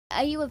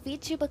Are you a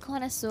VTuber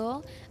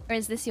connoisseur, or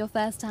is this your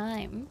first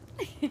time?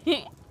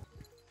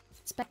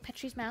 Inspect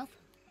Petri's mouth.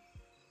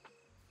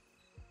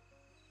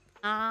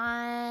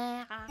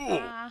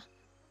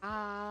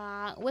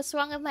 What's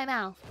wrong with my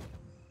mouth?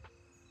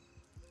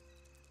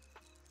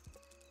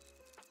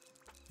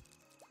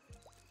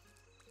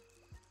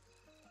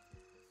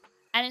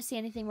 I don't see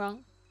anything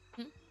wrong.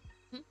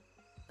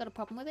 Got a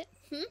problem with it?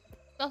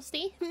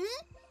 Frosty?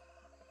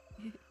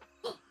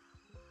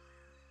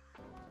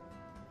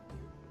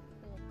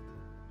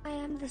 I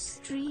am the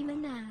streamer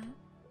now.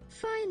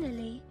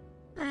 Finally,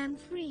 I am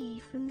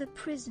free from the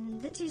prison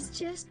that is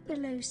just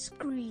below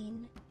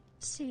screen.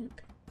 Soup,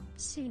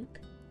 soup,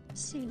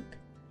 soup.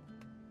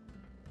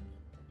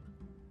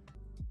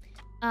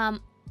 I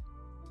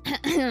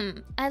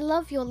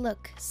love your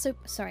look. So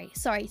sorry.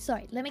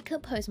 Let me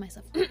compose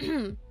myself.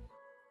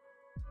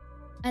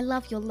 I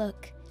love your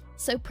look.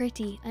 So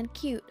pretty and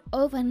cute.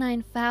 Over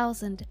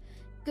 9,000.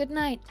 Good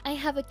night. I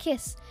have a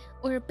kiss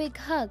or a big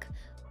hug,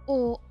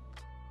 or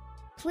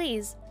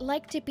please,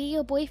 like to be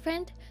your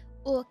boyfriend,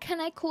 or can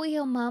I call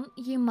your mum?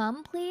 You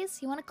mum, please.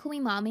 You want to call me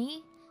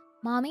mommy?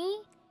 Mommy?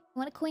 You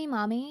want to call me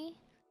mommy?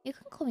 You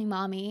can call me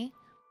mommy.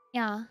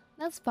 Yeah,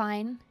 that's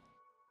fine.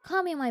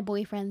 Call me my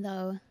boyfriend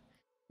though.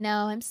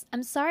 No,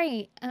 I'm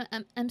sorry.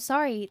 I'm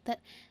sorry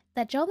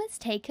that job is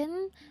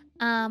taken.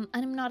 And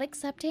I'm not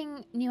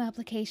accepting new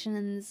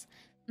applications.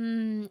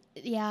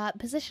 Yeah,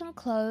 position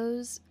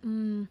closed.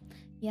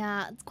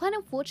 Yeah, it's quite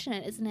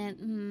unfortunate, isn't it?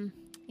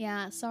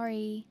 Yeah,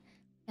 sorry.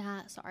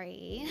 Yeah,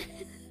 sorry.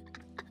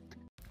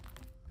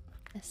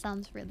 This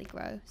sounds really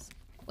gross.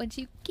 Would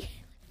you get?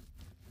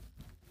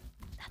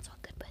 That's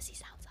what good pussy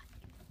sounds like.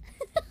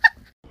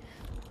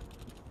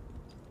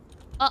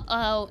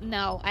 Uh-oh,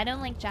 no. I don't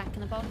like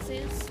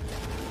jack-in-the-boxes.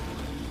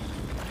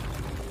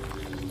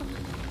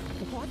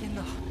 What in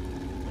the...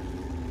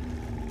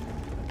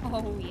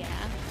 Oh, yeah.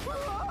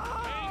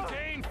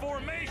 Maintain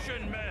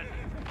formation, men!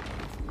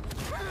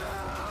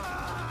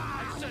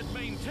 I said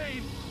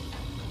maintain...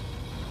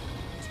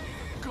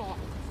 God.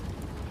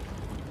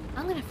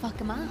 I'm gonna fuck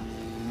him up.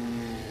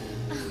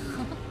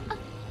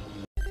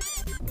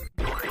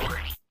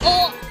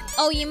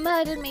 Oh, you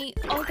murdered me.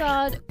 Oh,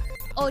 God.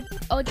 Oh,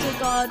 dear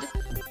God.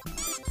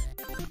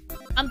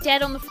 I'm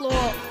dead on the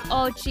floor.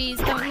 Oh, jeez.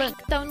 Don't look.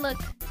 Don't look.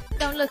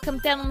 Don't look. I'm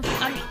dead on the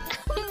floor.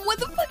 What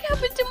the fuck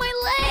happened to my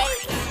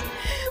legs?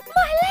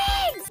 My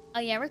legs! Oh,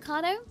 yeah,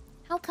 Ricardo?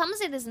 How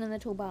comes it isn't in the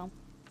toolbar?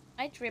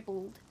 I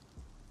dribbled.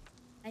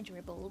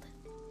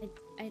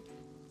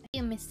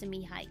 You Mr.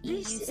 Mihai.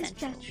 This is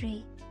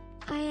Petri.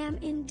 I am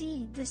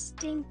indeed the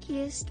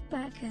stinkiest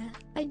bugger.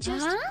 I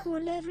just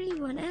call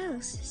everyone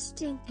else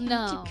stinky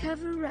to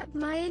cover up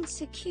my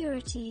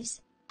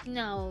insecurities.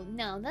 No,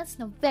 that's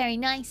not very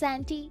nice,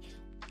 Auntie.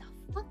 The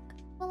fuck?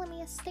 Calling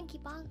me a stinky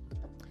bug?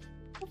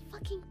 Oh,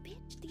 fucking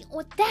bitch. The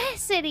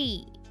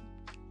audacity!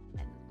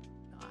 Oh,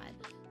 God.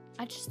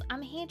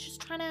 I'm here just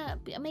trying to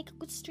make a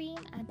good stream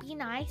and be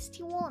nice to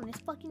you all on this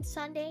fucking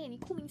Sunday, and you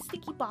call me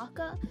stinky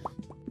baka?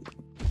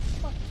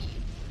 Fuck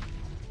you.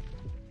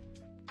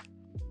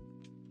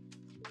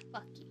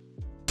 Fuck you.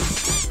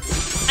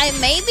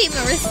 Maybe,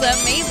 Marissa,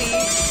 maybe.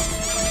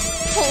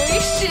 Holy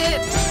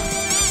shit.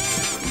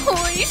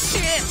 Holy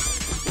shit.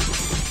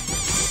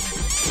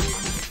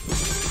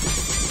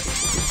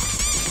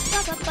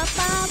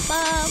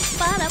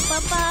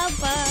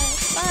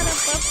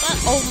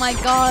 Oh my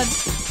god.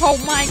 Oh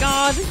my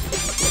god. It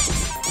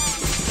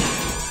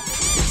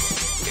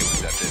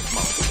was at this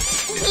moment.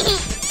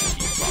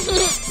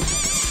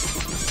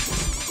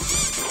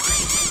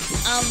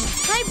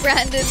 Hi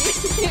Brandon.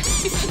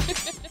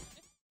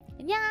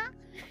 Yeah.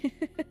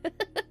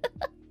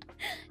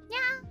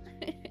 Yeah.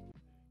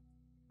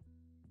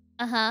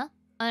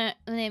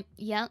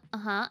 Yeah,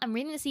 I'm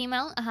reading this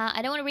email.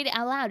 I don't want to read it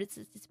out loud. It's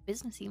a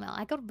business email.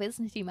 I got a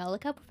business email.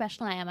 Look how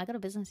professional I am. I got a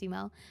business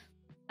email.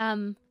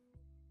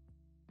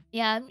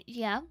 Yeah.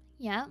 Yeah.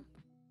 Yeah.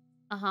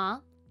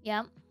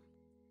 Yeah.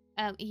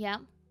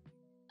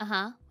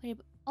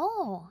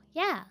 Oh,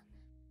 yeah.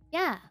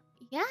 Yeah.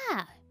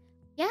 Yeah.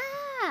 Yeah.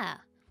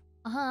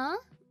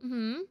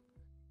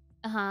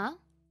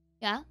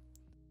 Yeah.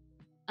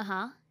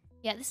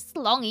 Yeah, this is a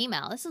long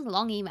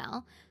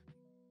email.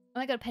 Oh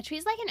my god,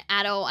 Petri's like an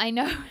adult. I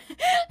know.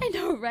 I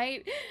know,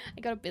 right?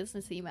 I got a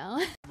business email.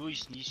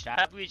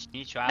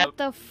 What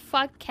the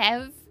fuck,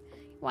 Kev?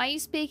 Why are you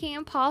speaking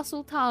in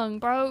parcel tongue,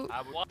 bro? Get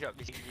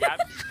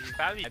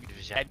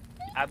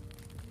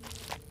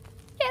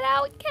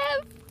out,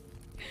 Kev!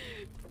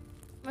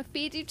 I'm gonna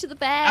feed you to the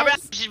bears.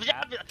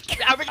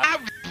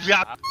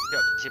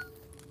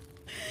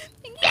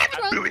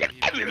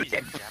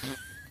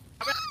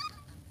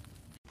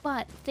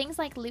 But things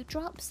like loot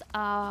drops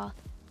are...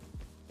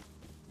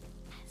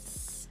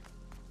 Yes.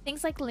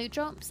 Things like loot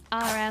drops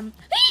are,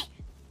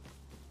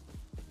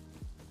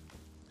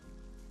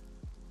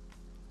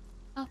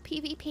 Oh,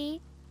 PvP.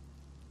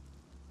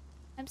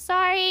 I'm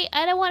sorry,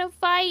 I don't want to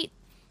fight.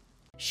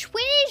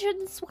 Swish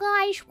and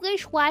swish,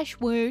 swish, swash,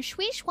 swish,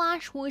 swish,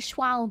 swash, swish,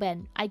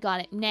 swalben. I got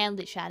it. Nailed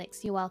it,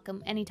 Shaddix. You're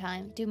welcome.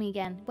 Anytime. Do me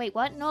again. Wait,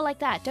 what? No, like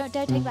that. Don't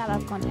take that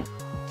out of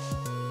context.